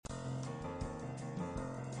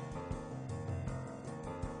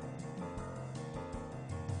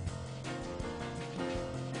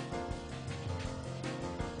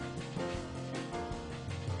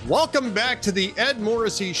Welcome back to the Ed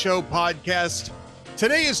Morrissey Show podcast.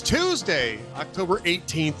 Today is Tuesday, October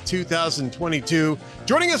 18th, 2022.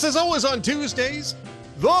 Joining us as always on Tuesdays,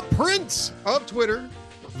 the Prince of Twitter,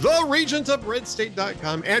 the Regent of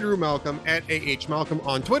RedState.com, Andrew Malcolm at AH Malcolm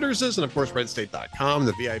on Twitters, and of course, RedState.com,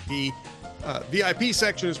 the VIP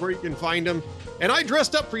section is where you can find them. And I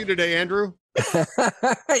dressed up for you today, Andrew.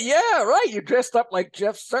 Yeah, right. You dressed up like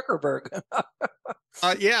Jeff Zuckerberg.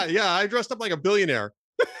 Yeah, I dressed up like a billionaire.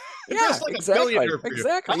 Yeah, like exactly.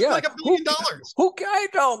 Exactly. Yeah. Like $1 billion. I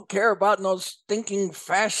don't care about no stinking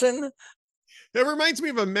fashion. It reminds me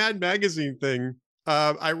of a Mad Magazine thing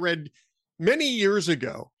I read many years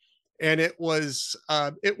ago, and it was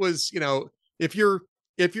you know, if you're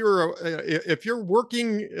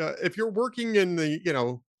working in the, you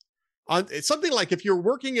know, on it's something like if you're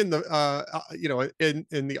working in the you know,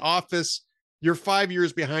 in the office, you're 5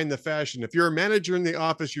 years behind the fashion. If you're a manager in the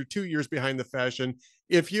office, you're 2 years behind the fashion.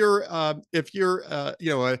 If you're you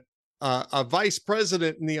know, a vice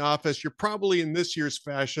president in the office, you're probably in this year's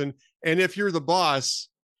fashion. And if you're the boss,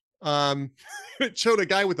 it showed a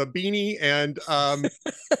guy with a beanie and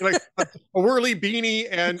like a whirly beanie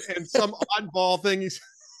and some oddball thing.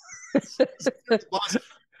 Boss,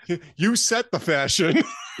 you set the fashion.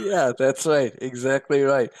 Yeah, that's right. Exactly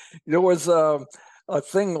right. There was a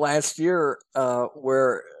thing last year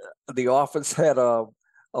where the office had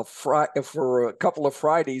for a couple of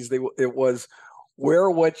Fridays, it was wear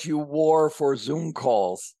what you wore for Zoom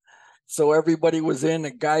calls. So everybody was in,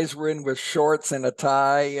 and guys were in with shorts and a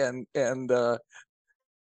tie, and well,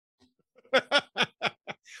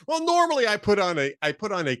 normally I put on a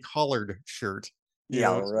collared shirt.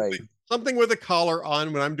 Yeah, right. Something with a collar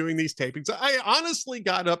on when I'm doing these tapings. I honestly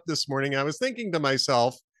got up this morning. I was thinking to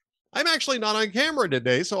myself, I'm actually not on camera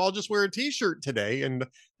today, so I'll just wear a t-shirt today. And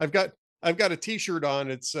I've got a t-shirt on.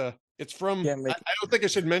 It's from, I don't think I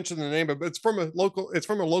should mention the name, but it's from a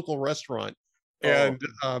local restaurant. And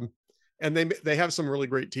they have some really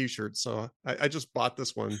great t-shirts. So I just bought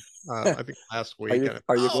this one, I think last week.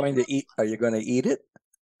 Are you going to eat it?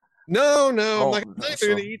 No, I'm not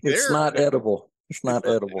going to eat it. It's not edible. It's not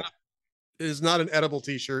edible. It is not an edible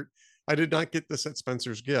t-shirt. I did not get this at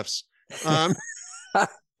Spencer's Gifts. I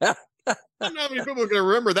don't know how many people are going to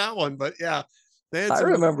remember that one, but yeah. I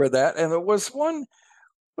remember that. And it was one,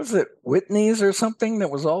 was it Whitney's or something that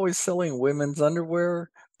was always selling women's underwear?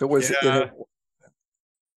 There was,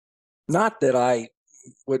 not that I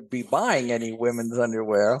would be buying any women's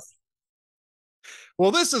underwear. Well,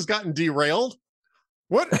 this has gotten derailed.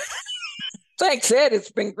 What? Thanks, Ed.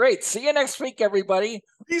 It's been great. See you next week, everybody.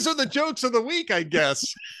 These are the jokes of the week, I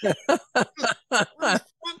guess.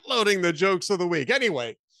 Front-loading the jokes of the week.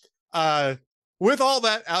 Anyway, with all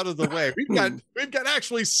that out of the way, we've got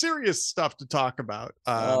actually serious stuff to talk about.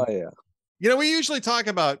 You know, we usually talk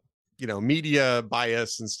about, you know, media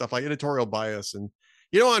bias and stuff like editorial bias. And,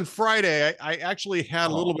 you know, on Friday, I actually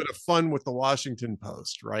had a little bit of fun with the Washington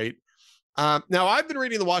Post, right? Now, I've been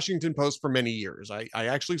reading the Washington Post for many years. I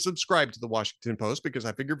actually subscribe to the Washington Post because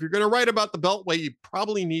I figure if you're going to write about the Beltway, you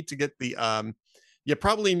probably need to get the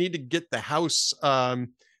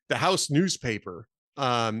House newspaper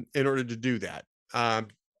in order to do that. One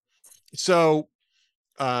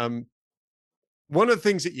of the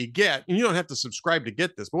things that you get, and you don't have to subscribe to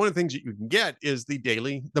get this, but one of the things that you can get is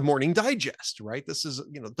the morning digest, right? This is,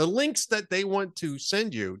 you know, the links that they want to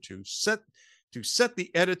send you to set the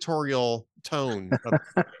editorial tone.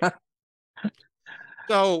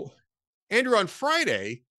 So, Andrew, on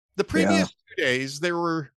Friday, the previous 2 days, there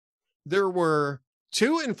were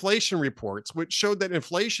two inflation reports, which showed that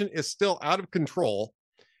inflation is still out of control.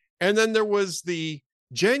 And then there was the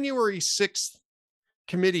January 6th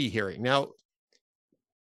committee hearing. Now,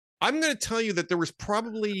 I'm going to tell you that there was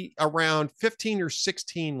probably around 15 or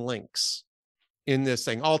 16 links in this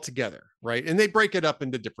thing altogether, right? And they break it up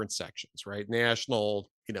into different sections, right?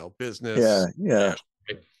 National, you know, business. Yeah.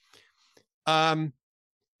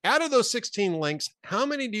 Out of those 16 links, how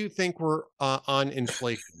many do you think were on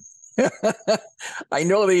inflation? I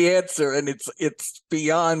know the answer, and it's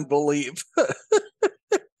beyond belief.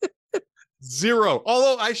 Zero.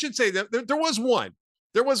 Although I should say that there was one.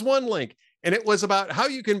 There was one link, and it was about how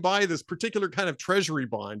you can buy this particular kind of treasury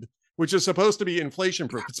bond, which is supposed to be inflation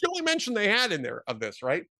proof. It's the only mention they had in there of this,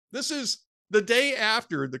 right? This is the day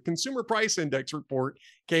after the Consumer Price Index report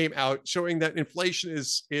came out, showing that inflation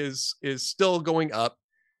is still going up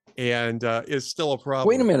and is still a problem.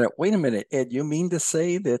 Wait a minute, Ed. You mean to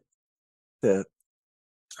say that the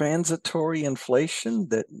transitory inflation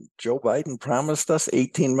that Joe Biden promised us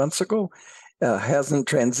 18 months ago hasn't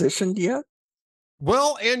transitioned yet?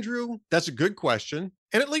 Well, Andrew, that's a good question.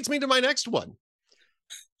 And it leads me to my next one.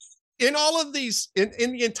 in all of these,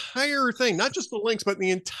 in the entire thing, not just the links, but the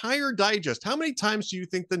entire digest, how many times do you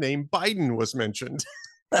think the name Biden was mentioned?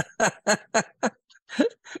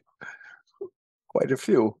 Quite a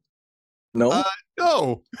few. No?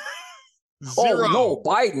 No. Oh, Zero. no,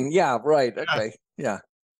 Biden. Yeah, right. Yeah. Okay. Yeah.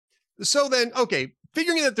 So then, okay,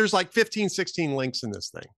 figuring that there's like 15, 16 links in this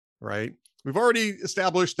thing, right? We've already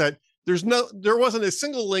established that there wasn't a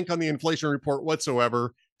single link on the inflation report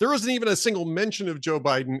whatsoever. There wasn't even a single mention of Joe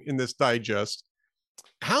Biden in this digest.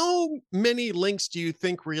 How many links do you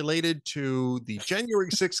think related to the January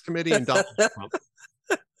 6th committee and Donald Trump?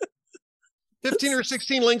 15 or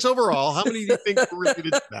 16 links overall. How many do you think were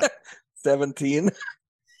related to that? 17.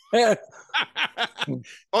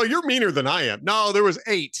 Oh, you're meaner than I am. No, there was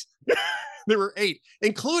 8. There were 8,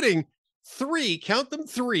 including 3, count them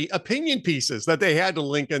 3 opinion pieces that they had to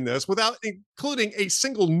link in this without including a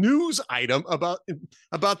single news item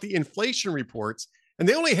about the inflation reports. And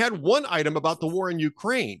they only had 1 item about the war in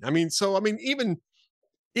Ukraine. I mean,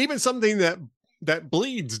 even something that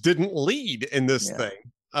bleeds didn't lead in this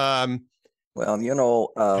thing.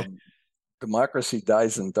 Well, democracy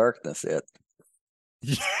dies in darkness, Ed.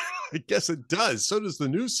 Yeah, I guess it does. So does the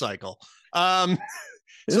news cycle.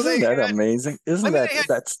 Isn't that amazing?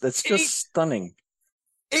 That's just 8, stunning.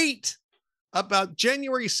 8 about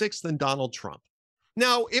January 6th and Donald Trump.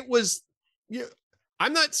 Now, it was,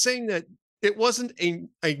 I'm not saying that it wasn't a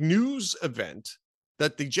news event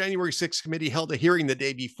that the January 6th committee held a hearing the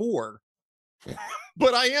day before,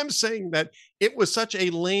 but I am saying that it was such a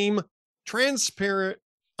lame, transparent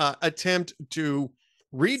attempt to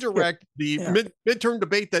redirect the midterm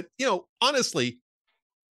debate that, honestly,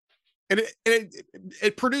 and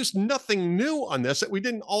it produced nothing new on this that we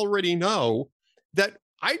didn't already know. That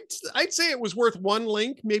I'd say it was worth 1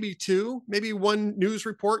 link, maybe 2, maybe 1 news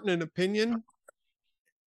report and an opinion.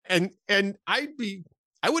 And I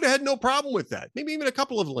would have had no problem with that. Maybe even a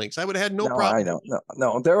couple of links. I would have had no problem. I don't.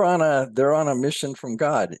 No, they're on a mission from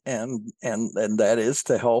God, and that is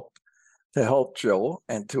to help Joe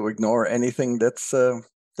and to ignore anything that's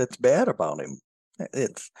bad about him.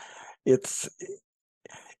 It's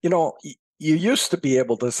you used to be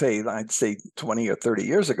able to say, I'd say 20 or 30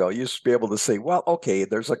 years ago, you used to be able to say, well, okay,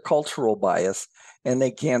 there's a cultural bias and they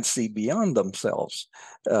can't see beyond themselves.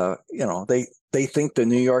 They think the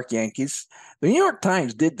New York Yankees, the New York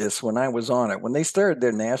Times did this when I was on it. When they started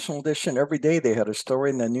their national edition, every day they had a story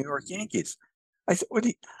in the New York Yankees. I said,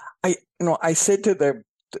 I said to them,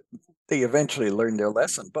 they eventually learned their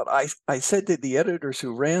lesson, but I said to the editors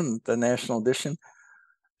who ran the national edition,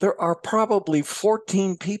 there are probably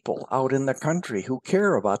 14 people out in the country who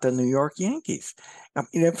care about the New York Yankees. I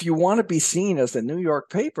mean, if you want to be seen as a New York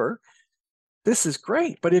paper, this is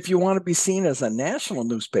great. But if you want to be seen as a national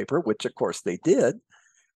newspaper, which of course they did,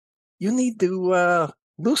 you need to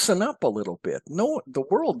loosen up a little bit. No, the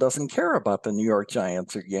world doesn't care about the New York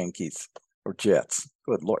Giants or Yankees or Jets.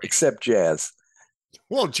 Good Lord, except Jazz.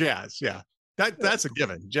 Well, Jazz, yeah. That's a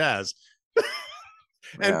given. Jazz.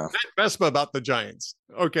 And Matt Vespa about the Giants.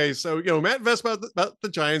 Okay, so Matt Vespa about the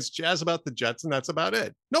Giants, Jazz about the Jets, and that's about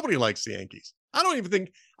it. Nobody likes the Yankees. I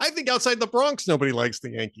think outside the Bronx nobody likes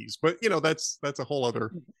the Yankees, but that's a whole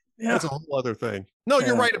other that's a whole other thing. No,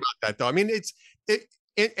 you're right about that though. I mean,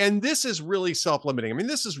 and this is really self-limiting. I mean,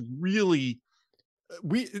 this is really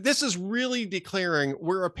declaring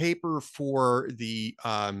we're a paper for the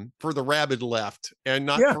rabid left and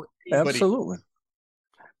not for anybody. Absolutely.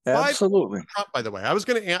 Absolutely. Trump, by the way, I was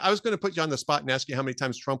going to put you on the spot and ask you how many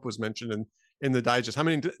times Trump was mentioned in the digest. How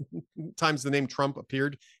many times the name Trump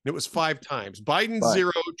appeared? And it was 5 times. Biden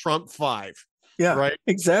 0, Trump 5. Yeah, right.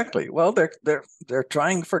 Exactly. Well, they're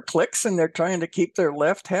trying for clicks and they're trying to keep their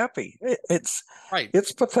left happy. It's right.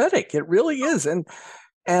 It's pathetic. It really is, and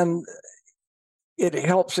it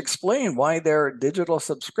helps explain why their digital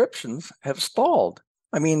subscriptions have stalled.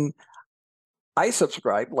 I mean, I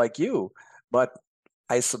subscribe like you, but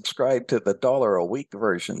I subscribe to the $1 a week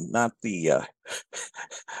version, not the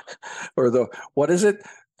or the what is it,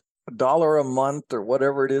 $1 a month or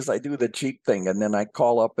whatever it is. I do the cheap thing, and then I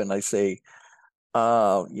call up and I say,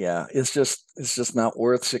 yeah, it's just not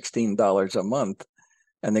worth $16 a month.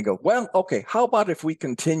 And they go, well, okay, how about if we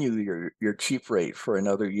continue your cheap rate for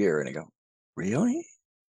another year? And I go, really?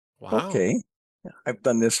 Wow. Okay, I've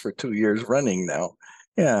done this for 2 years running now.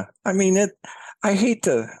 Yeah, I mean I hate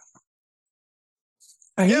to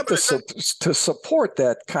support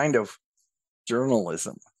that kind of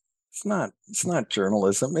journalism. It's not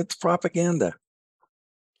journalism. It's propaganda.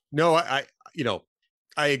 No, I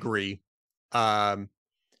agree. But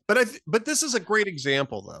this is a great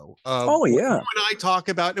example, though. Of what you and I talk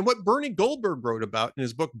about, and what Bernie Goldberg wrote about in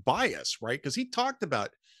his book Bias, right? Because he talked about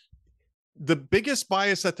the biggest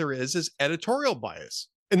bias that there is editorial bias.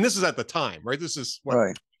 And this is at the time, right? This is what,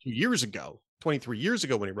 Right. 2 years ago, 23 years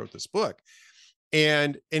ago when he wrote this book.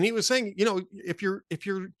 And he was saying, if you're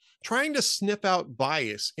trying to sniff out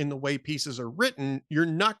bias in the way pieces are written, you're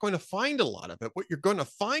not going to find a lot of it. What you're going to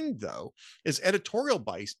find, though, is editorial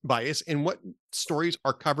bias in what stories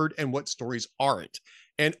are covered and what stories aren't.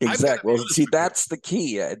 And exactly. Well, see, that's the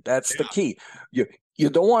key, Ed. That's the key. You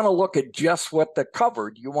don't want to look at just what they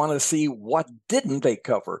covered. You want to see what didn't they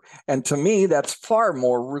cover. And to me, that's far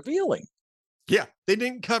more revealing. Yeah, they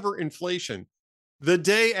didn't cover inflation. The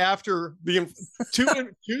day after the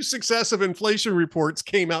two successive inflation reports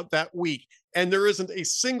came out that week, and there isn't a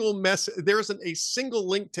single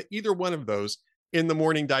link to either one of those in the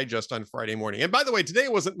Morning Digest on Friday morning. And by the way, today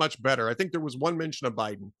wasn't much better. I think there was one mention of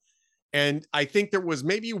Biden, and I think there was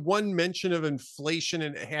maybe one mention of inflation,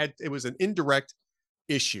 and it was an indirect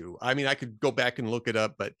issue. I mean, I could go back and look it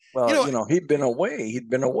up, but he'd been away. He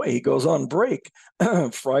goes on break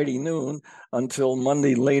Friday noon until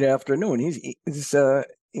Monday late afternoon. We're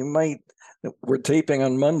taping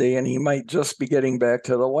on Monday, and he might just be getting back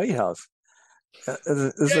to the White House.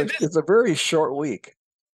 It's a very short week.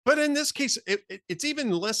 But in this case, it's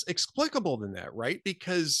even less explicable than that, right?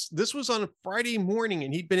 Because this was on a Friday morning,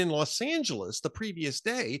 and he'd been in Los Angeles the previous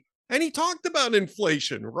day. And he talked about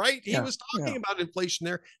inflation, right? He was talking about inflation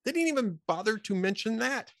there. They didn't even bother to mention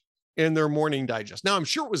that in their Morning Digest. Now, I'm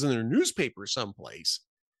sure it was in their newspaper someplace,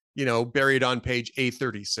 buried on page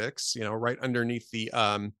A36, right underneath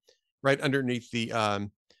the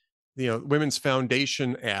Women's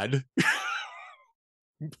Foundation ad.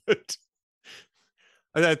 But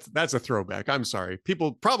that's a throwback. I'm sorry.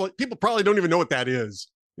 People probably don't even know what that is.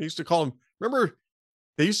 They used to call them, remember,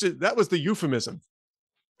 that was the euphemism.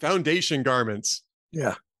 Foundation garments.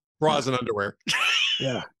 Yeah. Bras and underwear.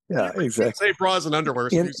 Yeah, exactly. Say bras and underwear.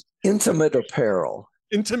 Intimate apparel.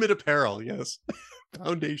 Intimate apparel, yes.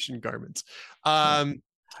 Foundation garments. Ed,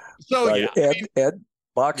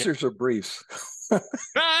 boxers or briefs?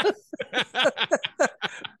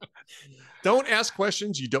 Don't ask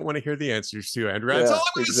questions you don't want to hear the answers to, Andrew. That's all I'm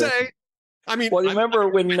going to say. I mean, well, remember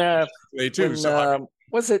when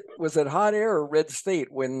was it Hot Air or Red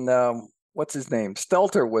State when what's his name?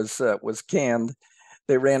 Stelter was canned.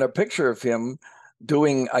 They ran a picture of him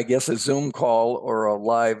doing, I guess, a Zoom call or a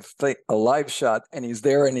live shot, and he's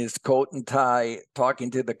there in his coat and tie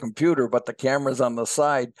talking to the computer, but the camera's on the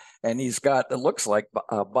side, and he's got, it looks like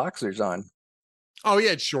boxers on. Oh, he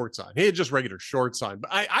had shorts on. He had just regular shorts on.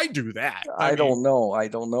 But I do that. I don't know,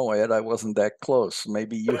 Ed. I wasn't that close.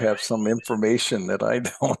 Maybe you have some information that I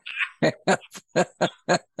don't have.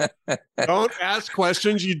 Don't ask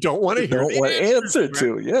questions you don't want to hear. Don't want answer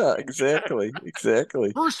to. Yeah, exactly.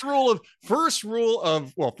 First rule of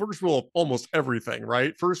almost everything,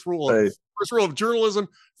 right? First rule of journalism.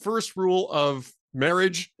 First rule of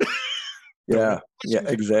marriage. Yeah,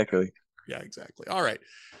 exactly. Yeah, exactly. All right.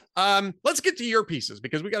 Let's get to your pieces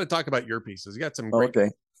because we got to talk about your pieces. You got some great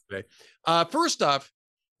pieces today. First off,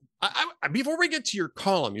 before we get to your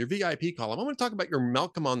column, your VIP column, I want to talk about your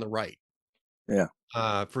Malcolm on the Right. Yeah.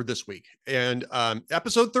 For this week. And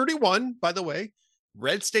episode 31, by the way,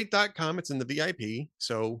 RedState.com. It's in the VIP.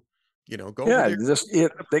 So, go over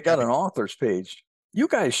there. They got an author's page. You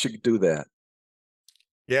guys should do that.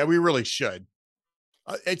 Yeah, we really should.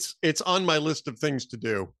 It's on my list of things to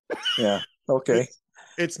do. Yeah. Okay.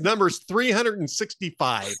 It's numbers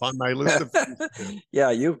 365 on my list of things to do.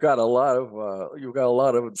 Yeah, you've got a lot of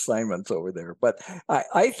assignments over there. But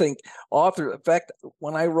I think in fact,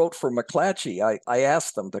 when I wrote for McClatchy, I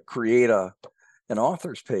asked them to create an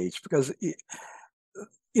author's page because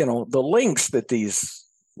the links that these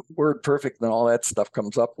WordPerfect and all that stuff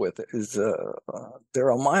comes up with is they're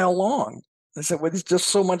a mile long. I said, well, it's just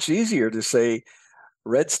so much easier to say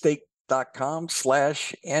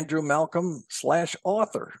RedState.com/Andrew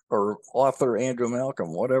Malcolm/author or author Andrew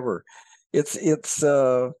Malcolm, whatever. It's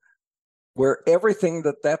where everything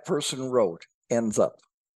that person wrote ends up.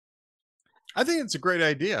 I think it's a great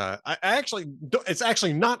idea. It's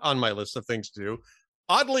actually not on my list of things to do.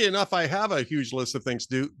 Oddly enough, I have a huge list of things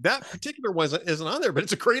to do. That particular one isn't on there, but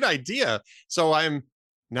it's a great idea. So I'm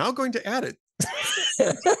now going to add it.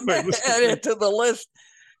 Add it to the list.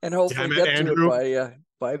 And hopefully get to it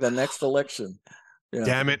by the next election. Yeah.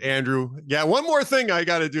 Damn it, Andrew. Yeah, one more thing I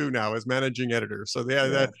got to do now as managing editor. So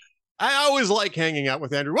I always like hanging out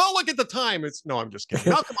with Andrew. Well, look at the time. I'm just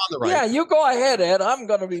kidding. Malcolm on the Right. Yeah, you go ahead, Ed. I'm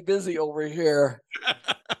going to be busy over here.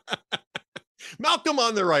 Malcolm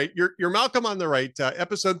on the Right. Your Malcolm on the Right,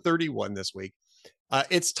 episode 31 this week.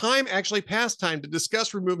 It's past time to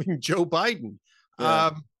discuss removing Joe Biden.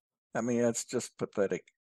 Yeah. I mean, that's just pathetic.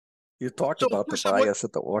 You talked So about the first off, what bias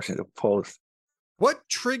at the Washington Post. what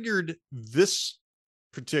triggered this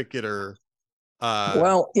particular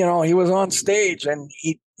Well, he was on stage and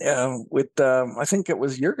he with I think it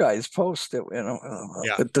was your guys' post,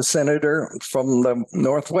 yeah. with the senator from the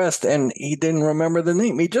Northwest, and he didn't remember the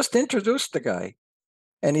name. He just introduced the guy,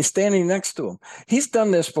 and he's standing next to him. He's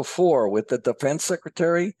done this before with the defense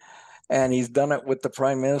secretary, and he's done it with the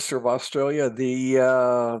Prime Minister of Australia,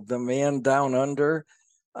 the man down under.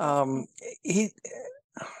 Um, he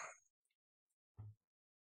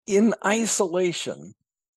in isolation,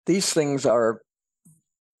 these things are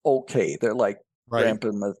okay. They're like Right.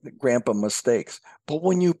 grandpa mistakes. But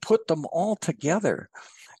when you put them all together,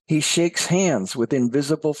 he shakes hands with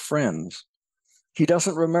invisible friends. He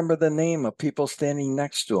doesn't remember the name of people standing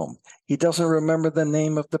next to him. He doesn't remember the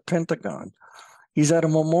name of the Pentagon. He's at a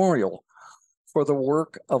memorial for the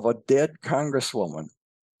work of a dead congresswoman.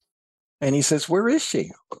 And he says, "Where is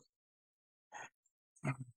she?"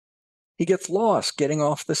 He gets lost getting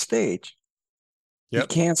off the stage. He Yep.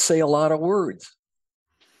 can't say a lot of words.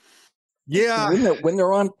 Yeah. When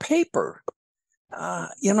they're on paper,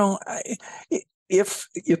 if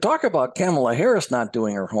you talk about Kamala Harris not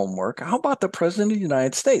doing her homework, how about the President of the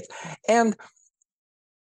United States? And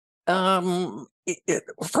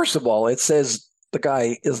first of all, it says the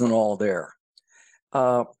guy isn't all there.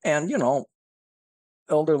 And,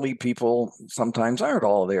 elderly people sometimes aren't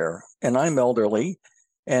all there. And I'm elderly.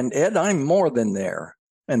 And Ed, I'm more than there.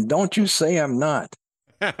 And don't you say I'm not.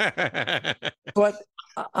 But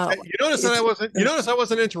you notice that I wasn't. You notice I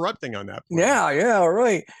wasn't interrupting on that point. Yeah,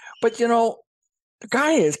 right. But the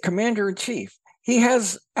guy is commander in chief. He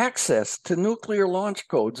has access to nuclear launch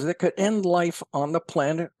codes that could end life on the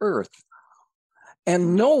planet Earth.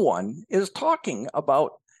 And no one is talking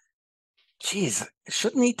about, geez,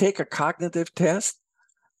 shouldn't he take a cognitive test?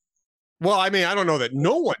 Well, I mean, I don't know that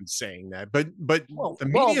no one's saying that, but the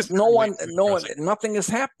media no one, nothing is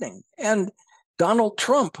happening. And Donald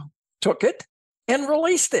Trump took it and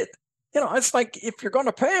released it. It's like, if you're going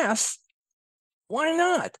to pass, why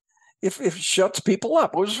not? If it shuts people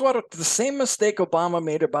up, which is the same mistake Obama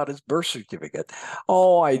made about his birth certificate.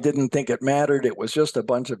 Oh, I didn't think it mattered. It was just a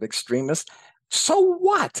bunch of extremists. So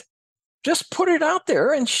what? Just put it out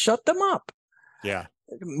there and shut them up. Yeah.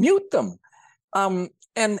 Mute them.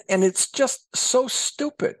 And it's just so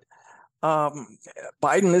stupid.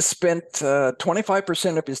 Biden has spent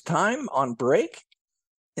 25% of his time on break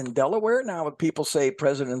in Delaware. Now, people say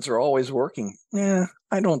presidents are always working. Yeah,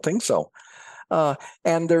 I don't think so.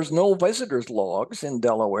 And there's no visitors logs in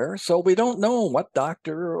Delaware, so we don't know what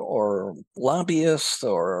doctor or lobbyist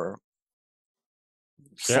or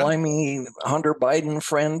slimy Hunter Biden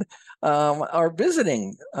friend are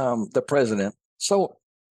visiting the president. So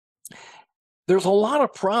there's a lot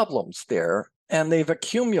of problems there, and they've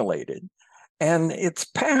accumulated. And it's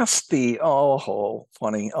past the,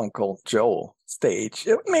 funny Uncle Joe stage.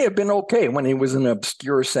 It may have been okay when he was an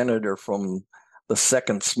obscure senator from the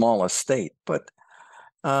second smallest state, but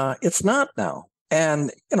it's not now.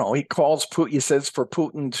 And, he calls Putin, he says for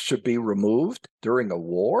Putin should be removed during a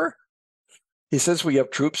war. He says we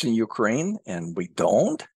have troops in Ukraine, and we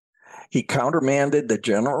don't. He countermanded the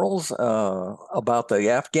generals about the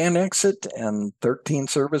Afghan exit, and 13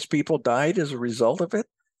 service people died as a result of it.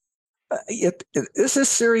 This is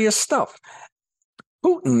serious stuff.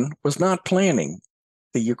 Putin was not planning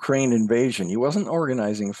the Ukraine invasion. He wasn't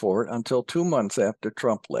organizing for it until 2 months after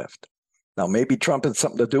Trump left. Now, maybe Trump had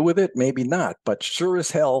something to do with it, maybe not, but sure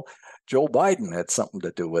as hell, Joe Biden had something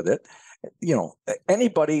to do with it.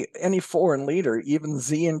 Anybody, any foreign leader, even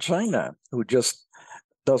Xi in China, who just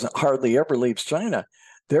doesn't hardly ever leaves China,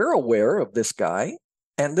 they're aware of this guy.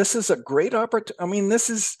 And this is a great opportunity. I mean,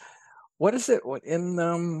 this is, what is it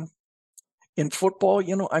in football?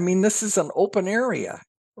 This is an open area,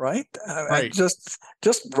 right? Right. Just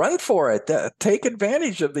run for it. Take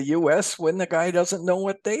advantage of the U.S. when the guy doesn't know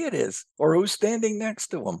what day it is or who's standing next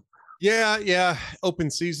to him. Yeah.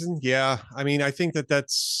 Open season. Yeah. I mean, I think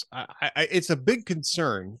that's it's a big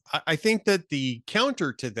concern. I think that the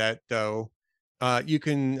counter to that, though, you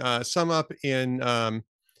can sum up in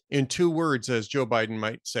 2 words, as Joe Biden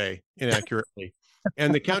might say inaccurately.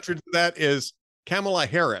 And the counter to that is Kamala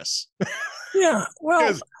Harris. Yeah.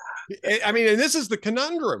 Well, I mean, and this is the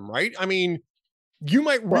conundrum, right? I mean, you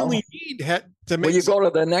might really need to make. Well, you go to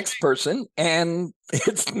the next person, and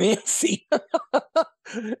it's Nancy.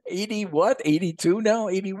 80 what? 82 now?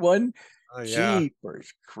 81? Oh, yeah.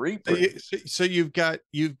 Jeepers creepers. So you've got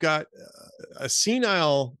a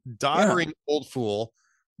senile, doddering old fool.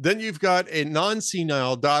 Then you've got a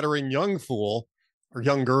non-senile, doddering young fool, or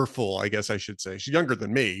younger fool, I guess I should say. She's younger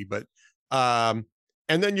than me, but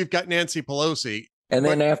And then you've got Nancy Pelosi. And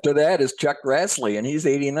then after that is Chuck Grassley, and he's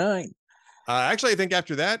 89. Actually, I think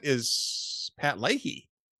after that is Pat Leahy.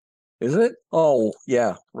 Is it? Oh,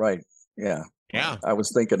 yeah, right. Yeah. Yeah. I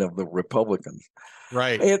was thinking of the Republicans.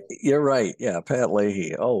 Right. You're right. Yeah, Pat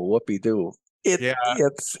Leahy. Oh, whoopee-doo.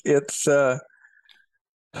 It's the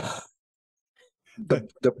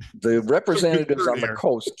representatives on the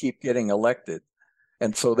coast keep getting elected,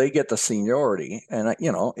 and so they get the seniority. And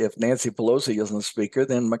if Nancy Pelosi isn't the speaker,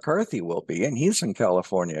 then McCarthy will be, and he's in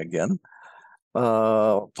California again.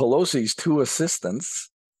 Pelosi's two assistants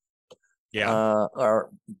are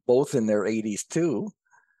both in their 80s too,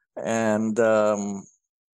 and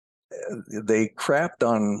they crapped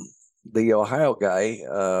on the Ohio guy.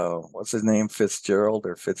 What's his name? Fitzgerald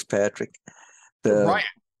or Fitzpatrick?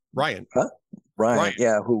 Ryan. Huh? Ryan.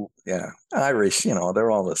 Yeah. Irish, they're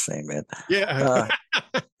all the same, man. Yeah.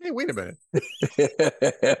 Hey, wait a minute.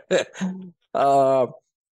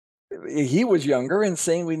 He was younger and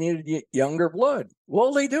saying we needed younger blood.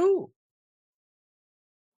 Well, they do.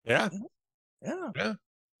 Yeah. Yeah.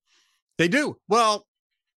 They do. Well,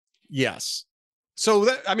 yes. So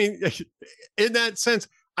in that sense,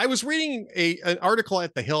 I was reading an article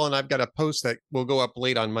at The Hill, and I've got a post that will go up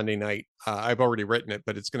late on Monday night. I've already written it,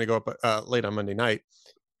 but it's going to go up late on Monday night,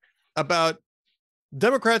 about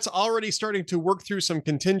Democrats already starting to work through some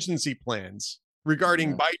contingency plans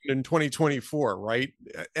regarding Biden in 2024, right?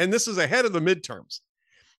 And this is ahead of the midterms.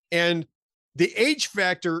 And the age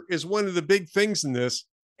factor is one of the big things in this.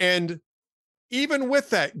 And even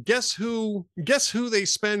with that, guess who they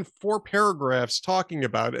spend 4 paragraphs talking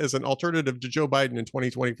about as an alternative to Joe Biden in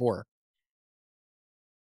 2024?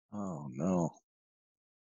 Oh, no.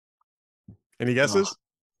 Any guesses?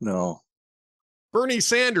 No. Bernie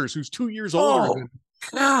Sanders, who's 2 years older.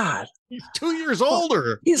 God. He's 2 years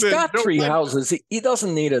older. He's got 3 houses. He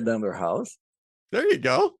doesn't need another house. There you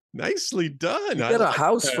go. Nicely done. You get a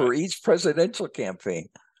house for each presidential campaign.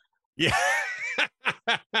 Yeah.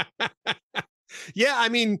 Yeah, I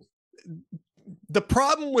mean, the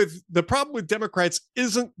problem with Democrats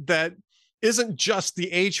isn't just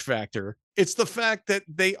the age factor. It's the fact that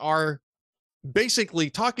they are basically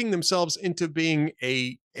talking themselves into being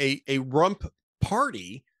a rump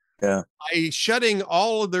party by shedding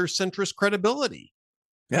all of their centrist credibility.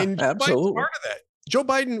 Yeah, and absolutely. Part of that. Joe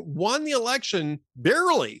Biden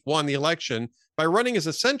barely won the election by running as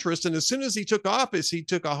a centrist. And as soon as he took office, he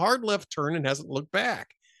took a hard left turn and hasn't looked back.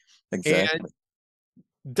 Exactly. And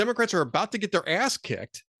Democrats are about to get their ass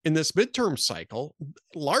kicked in this midterm cycle,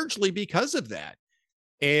 largely because of that.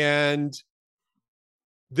 And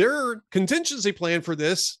their contingency plan for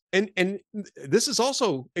this, and this is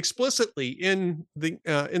also explicitly in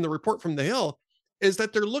the report from The Hill, is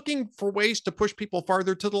that they're looking for ways to push people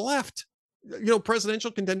farther to the left.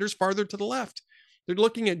 Presidential contenders farther to the left. They're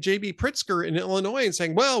looking at J.B. Pritzker in Illinois and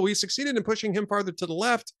saying, well, we succeeded in pushing him farther to the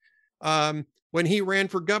left when he ran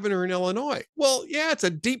for governor in Illinois. Well, yeah, it's a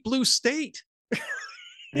deep blue state. It's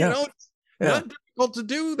not difficult to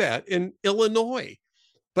do that in Illinois.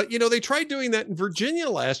 But, they tried doing that in Virginia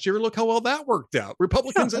last year. Look how well that worked out.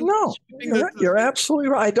 Republicans. You're absolutely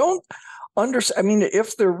right. I don't understand. I mean,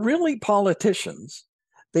 if they're really politicians,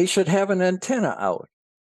 they should have an antenna out.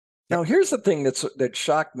 Now, here's the thing that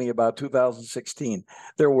shocked me about 2016.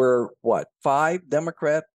 There were, 5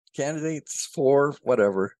 Democrat candidates, 4,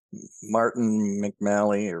 whatever, Martin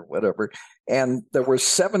McMalley or whatever, and there were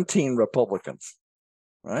 17 Republicans,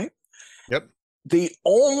 right? Yep. The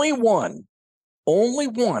only one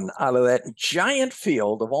out of that giant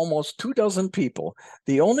field of almost 24 people,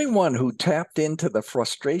 the only one who tapped into the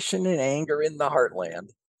frustration and anger in the heartland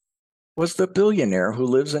was the billionaire who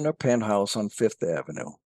lives in a penthouse on Fifth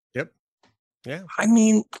Avenue. Yep. Yeah. I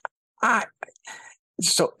mean,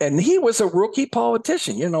 and he was a rookie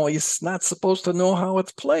politician. He's not supposed to know how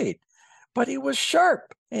it's played, but he was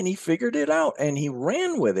sharp and he figured it out and he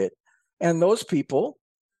ran with it. And those people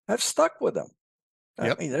have stuck with him.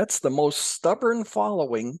 Yep. I mean, that's the most stubborn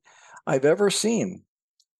following I've ever seen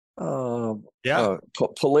politically.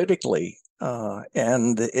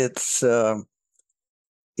 And it's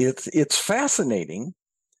fascinating.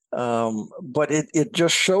 But it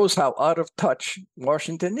just shows how out of touch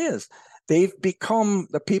Washington is. They've become,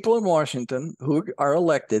 the people in Washington who are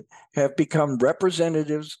elected have become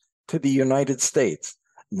representatives to the United States,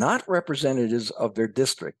 not representatives of their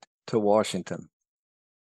district to Washington.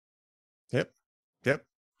 Yep.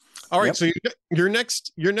 All right. Yep. So your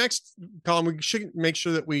next column, we should make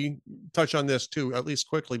sure that we touch on this too, at least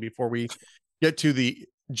quickly, before we get to the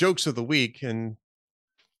jokes of the week. And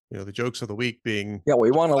the jokes of the week being... Yeah,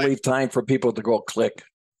 we want to leave time for people to go click.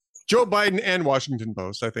 Joe Biden and Washington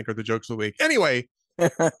Post, I think, are the jokes of the week. Anyway,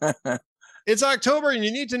 It's October, and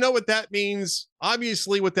you need to know what that means.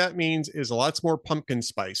 Obviously, what that means is lots more pumpkin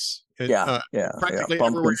spice. Practically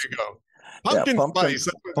everywhere you go. Pumpkin spice.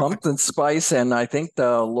 Pumpkin spice, and I think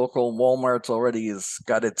the local Walmart's already has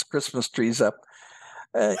got its Christmas trees up.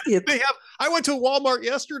 They have. I went to Walmart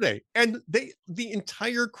yesterday, and the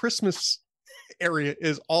entire Christmas area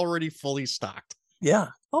is already fully stocked. Yeah.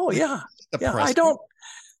 Oh, yeah. Yeah. I don't.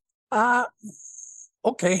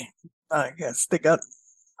 Okay. I guess they got.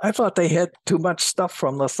 I thought they had too much stuff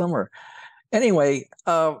from the summer. Anyway,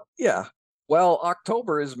 yeah. Well,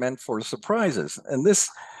 October is meant for surprises, and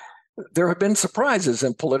there have been surprises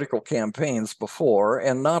in political campaigns before,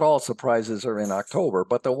 and not all surprises are in October,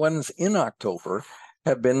 but the ones in October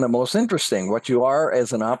have been the most interesting. What you are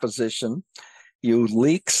as an opposition, you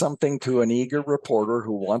leak something to an eager reporter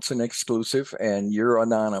who wants an exclusive, and you're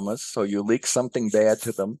anonymous, so you leak something bad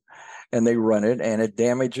to them, and they run it, and it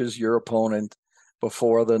damages your opponent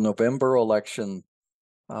before the November election,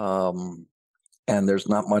 and there's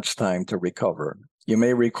not much time to recover. You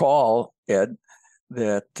may recall, Ed,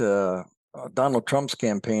 that Donald Trump's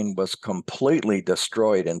campaign was completely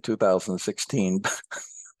destroyed in 2016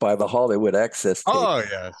 by the Hollywood access tape. Oh,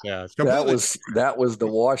 yeah. That was the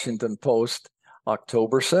Washington Post,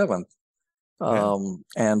 October 7th.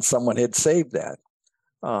 And someone had saved that.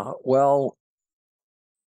 Well,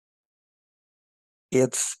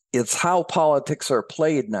 it's how politics are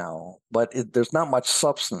played now, but there's not much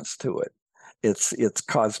substance to it. It's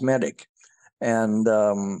cosmetic, and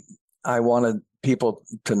I wanted people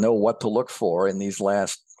to know what to look for in these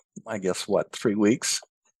last, I guess, 3 weeks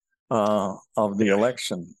of the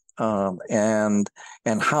election, and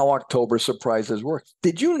how October surprises work.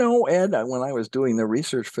 Did you know, Ed, when I was doing the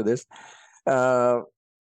research for this,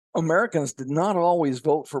 Americans did not always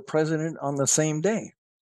vote for president on the same day.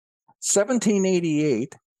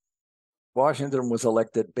 1788, Washington was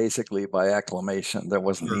elected basically by acclamation. There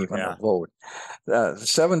wasn't even a vote.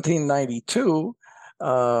 1792,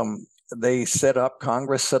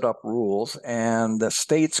 Congress set up rules, and the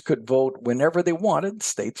states could vote whenever they wanted.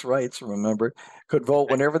 States' rights, remember, could vote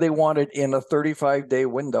whenever they wanted in a 35-day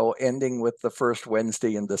window ending with the first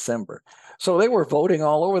Wednesday in December. So they were voting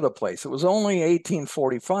all over the place. It was only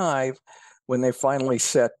 1845 when they finally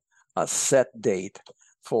set a set date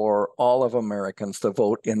for all of Americans to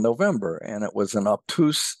vote in November. And it was an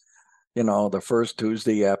obtuse, the first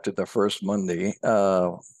Tuesday after the first Monday,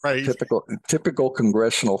 right. Typical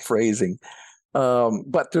congressional phrasing.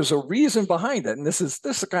 But there's a reason behind it. And this is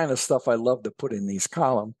the kind of stuff I love to put in these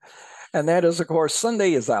columns. And that is, of course,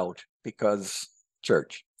 Sunday is out because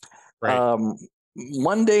church. Right.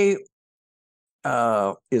 Monday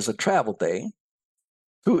is a travel day.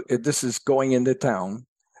 This is going into town.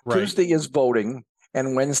 Right. Tuesday is voting.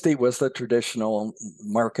 And Wednesday was the traditional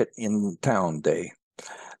market in town day.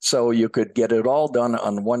 So you could get it all done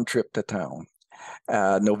on one trip to town.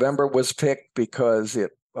 November was picked because the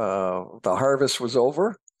harvest was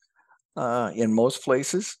over in most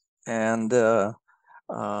places, and the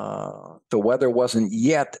weather wasn't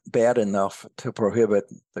yet bad enough to prohibit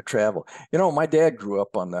the travel. My dad grew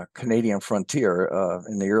up on the Canadian frontier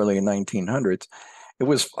in the early 1900s. It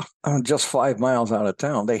was just 5 miles out of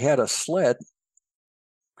town. They had a sled.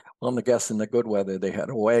 Well, I guess in the good weather, they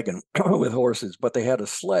had a wagon with horses, but they had a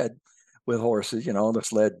sled with horses, the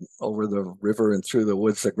sled over the river and through the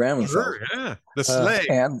woods to Grandma's house. Yeah, the sleigh.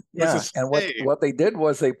 And what they did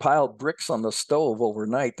was they piled bricks on the stove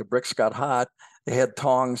overnight. The bricks got hot. They had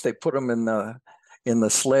tongs. They put them in the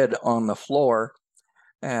sled on the floor,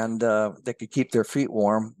 and they could keep their feet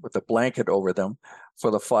warm with a blanket over them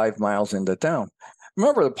for the 5 miles into town.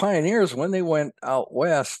 Remember, the pioneers, when they went out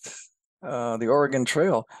west, the Oregon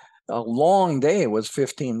Trail, a long day was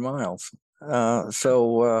 15 miles. And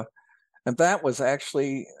that was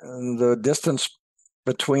actually the distance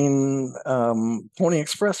between Pony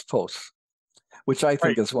Express posts, which I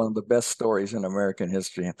think is one of the best stories in American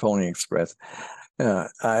history, Pony Express.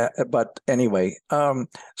 But anyway,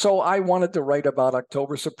 so I wanted to write about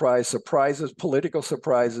October surprises, political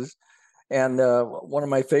surprises. And one of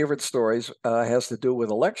my favorite stories has to do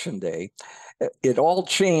with Election Day. It all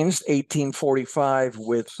changed 1845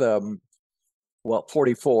 with,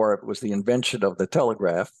 44, it was the invention of the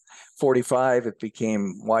telegraph. 45, it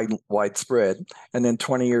became widespread. And then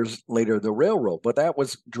 20 years later, the railroad. But that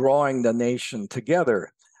was drawing the nation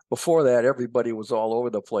together. Before that, everybody was all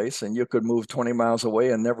over the place, and you could move 20 miles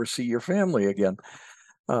away and never see your family again.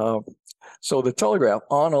 So the telegraph,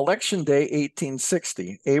 on Election Day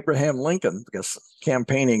 1860, Abraham Lincoln, because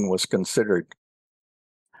campaigning was considered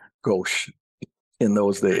gauche in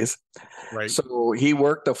those days. Right. So he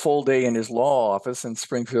worked a full day in his law office in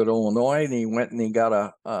Springfield, Illinois, and he went and he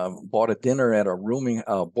got bought a dinner at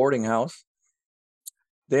a boarding house.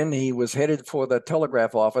 Then he was headed for the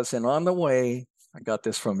telegraph office, and on the way, I got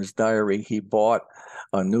this from his diary, he bought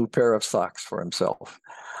a new pair of socks for himself,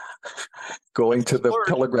 going to the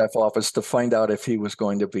telegraph office to find out if he was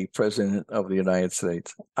going to be president of the United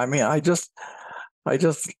States. I mean,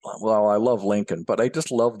 well, I love Lincoln, but I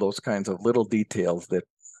just love those kinds of little details that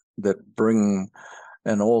bring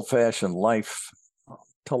an old-fashioned life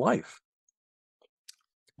to life.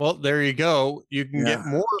 Well, there you go. You can get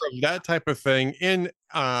more of that type of thing in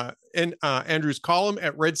Andrew's column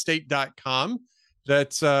at redstate.com.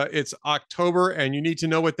 That's it's October, and you need to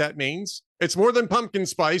know what that means. It's more than pumpkin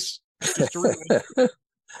spice. Just to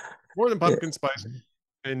more than pumpkin spice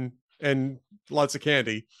and lots of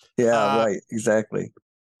candy. Yeah, right. Exactly.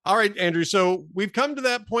 All right, Andrew. So we've come to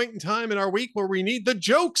that point in time in our week where we need the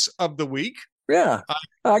jokes of the week. Yeah,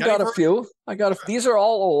 I got a few. These are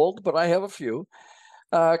all old, but I have a few.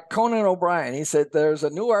 Conan O'Brien, he said, there's a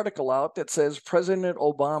new article out that says President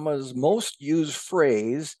Obama's most used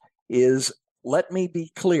phrase is, "Let me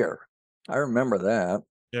be clear." I remember that.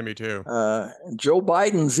 Yeah, me too. Joe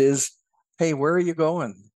Biden's is, "Hey, where are you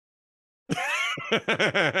going?"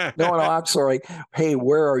 No, I'm sorry. "Hey,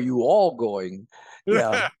 where are you all going?"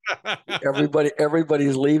 Yeah,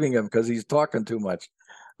 everybody's leaving him because he's talking too much.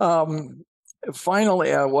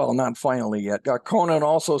 Finally, well, not finally yet. Conan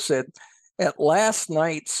also said, at last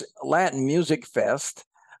night's Latin Music Fest,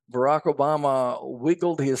 Barack Obama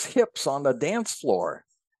wiggled his hips on the dance floor.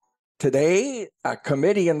 Today, a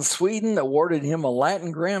committee in Sweden awarded him a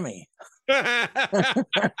Latin Grammy. I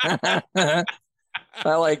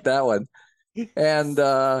like that one. And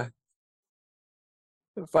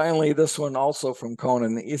finally, this one also from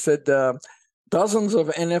Conan. He said, dozens of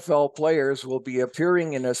NFL players will be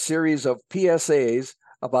appearing in a series of PSAs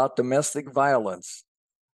about domestic violence.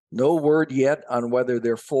 No word yet on whether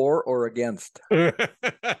they're for or against.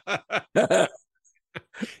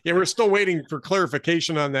 Yeah, we're still waiting for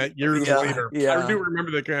clarification on that years later. Yeah. I do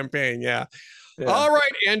remember the campaign. Yeah. All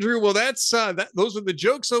right, Andrew. Well, that's those are the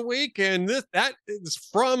jokes of the week, and that is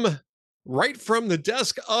right from the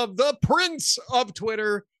desk of the Prince of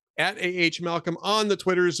Twitter at AH Malcolm. On the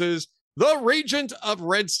Twitters is the Regent of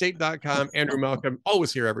RedState.com, Andrew Malcolm,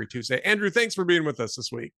 always here every Tuesday. Andrew, thanks for being with us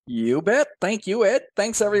this week. You bet. Thank you, Ed.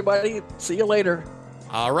 Thanks, everybody. See you later.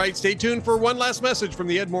 All right, stay tuned for one last message from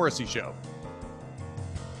the Ed Morrissey Show.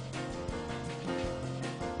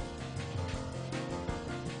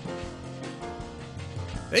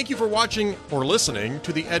 Thank you for watching or listening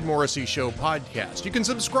to the Ed Morrissey Show podcast. You can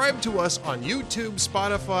subscribe to us on YouTube,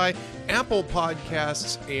 Spotify, Apple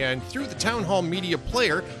Podcasts, and through the Town Hall Media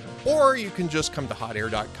Player, or you can just come to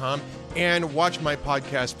hotair.com and watch my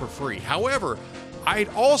podcast for free. However, I'd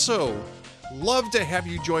also love to have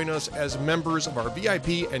you join us as members of our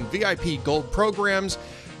VIP and VIP Gold programs.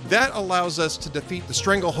 That allows us to defeat the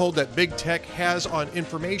stranglehold that big tech has on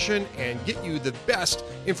information and get you the best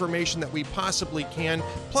information that we possibly can.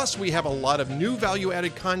 Plus, we have a lot of new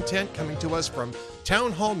value-added content coming to us from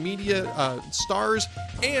Town Hall Media stars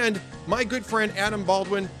and my good friend Adam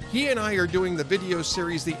Baldwin. He and I are doing the video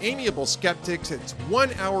series, The Amiable Skeptics. It's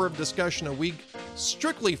 1 hour of discussion a week,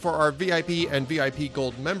 strictly for our VIP and VIP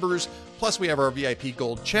Gold members. Plus, we have our VIP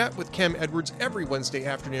Gold chat with Kem Edwards every Wednesday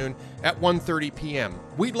afternoon at 1:30 p.m.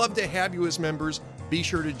 We'd love to have you as members. Be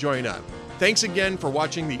sure to join up. Thanks again for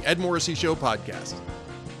watching the Ed Morrissey Show podcast.